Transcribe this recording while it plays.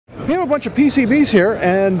we have a bunch of PCBs here,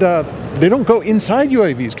 and they don't go inside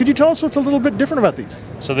UAVs. Could you tell us what's a little bit different about these?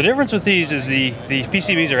 So the difference with these is the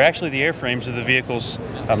PCBs are actually the airframes of the vehicles.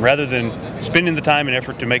 Rather than spending the time and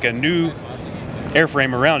effort to make a new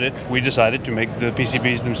airframe around it, we decided to make the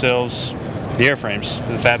PCBs themselves the airframes.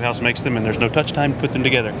 The fab house makes them, and there's no touch time to put them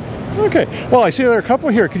together. Okay. Well, I see there are a couple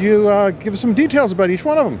here. Could you give us some details about each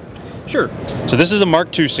one of them? Sure. So this is a Mark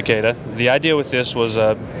II CICADA. The idea with this was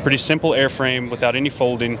a pretty simple airframe without any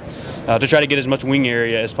folding to try to get as much wing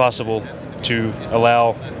area as possible to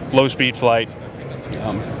allow low-speed flight.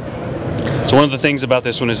 So one of the things about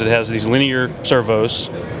this one is it has these linear servos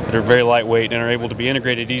that are very lightweight and are able to be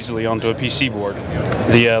integrated easily onto a PC board.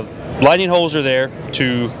 The lightning holes are there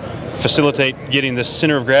to facilitate getting the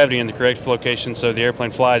center of gravity in the correct location so the airplane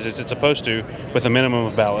flies as it's supposed to with a minimum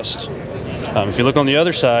of ballast. If you look on the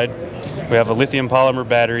other side, we have a lithium polymer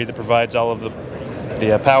battery that provides all of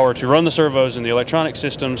the power to run the servos and the electronic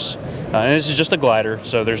systems. And this is just a glider,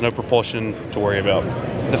 so there's no propulsion to worry about.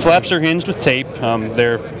 The flaps are hinged with tape.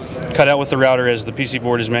 They're cut out with the router as the PC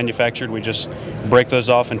board is manufactured. We just break those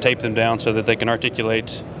off and tape them down so that they can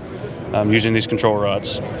articulate using these control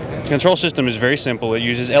rods. The control system is very simple. It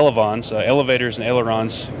uses elevons, elevators and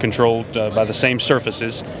ailerons controlled by the same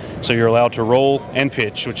surfaces, so you're allowed to roll and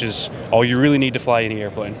pitch, which is all you really need to fly any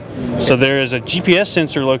airplane. So there is a GPS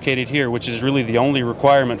sensor located here, which is really the only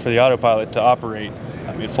requirement for the autopilot to operate.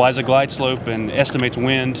 It flies a glide slope and estimates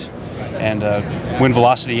wind and wind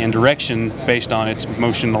velocity and direction based on its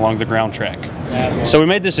motion along the ground track. So we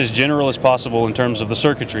made this as general as possible in terms of the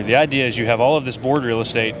circuitry. The idea is you have all of this board real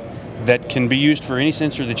estate that can be used for any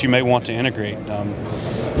sensor that you may want to integrate.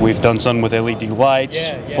 We've done some with LED lights,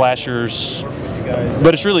 flashers,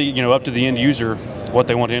 but it's really up to the end user what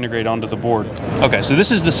they want to integrate onto the board. Okay, so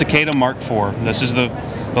this is the CICADA Mark IV. This is the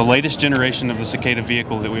latest generation of the CICADA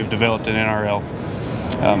vehicle that we've developed in NRL.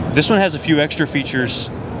 This one has a few extra features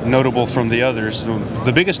notable from the others.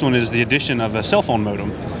 The biggest one is the addition of a cell phone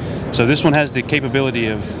modem. So this one has the capability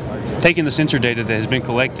of taking the sensor data that has been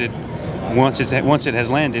collected once it has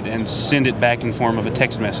landed and send it back in form of a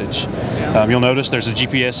text message. You'll notice there's a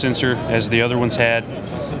GPS sensor as the other ones had,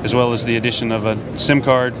 as well as the addition of a SIM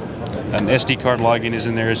card. An SD card login is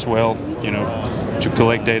in there as well, to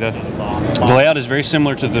collect data. The layout is very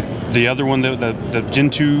similar to the other one, the Gen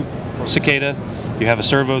 2 CICADA. You have a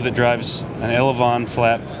servo that drives an elevon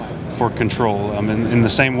flap for control. In the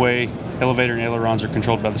same way, elevator and ailerons are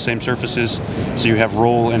controlled by the same surfaces, so you have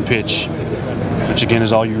roll and pitch, which again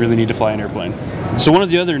is all you really need to fly an airplane. So one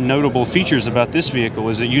of the other notable features about this vehicle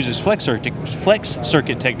is it uses flex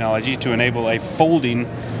circuit technology to enable a folding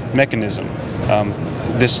mechanism.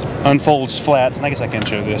 This unfolds flat, and I guess I can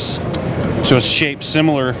show this. So it's shaped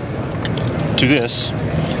similar to this,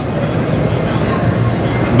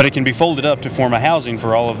 but it can be folded up to form a housing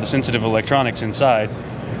for all of the sensitive electronics inside,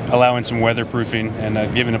 allowing some weatherproofing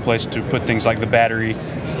and giving a place to put things like the battery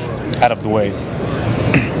out of the way.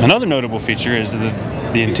 Another notable feature is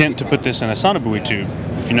the intent to put this in a sonobuoy tube.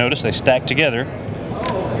 If you notice, they stack together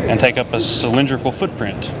and take up a cylindrical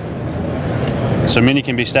footprint. So many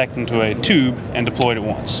can be stacked into a tube and deployed at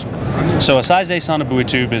once. So a size A sonobuoy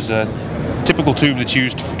tube is a typical tube that's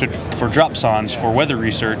used for drop sondes for weather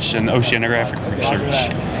research and oceanographic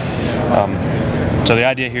research. So the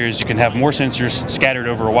idea here is you can have more sensors scattered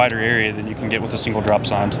over a wider area than you can get with a single drop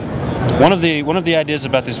sonde. One of the ideas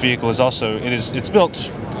about this vehicle is also it's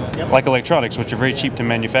built like electronics, which are very cheap to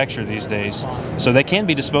manufacture these days. So they can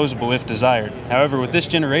be disposable if desired. However, with this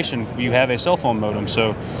generation, you have a cell phone modem,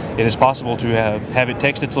 so it is possible to have it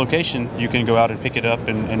text its location. You can go out and pick it up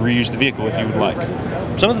and reuse the vehicle if you would like.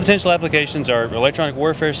 Some of the potential applications are electronic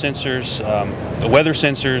warfare sensors, weather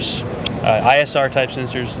sensors, ISR type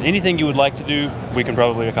sensors. Anything you would like to do, we can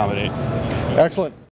probably accommodate. Excellent.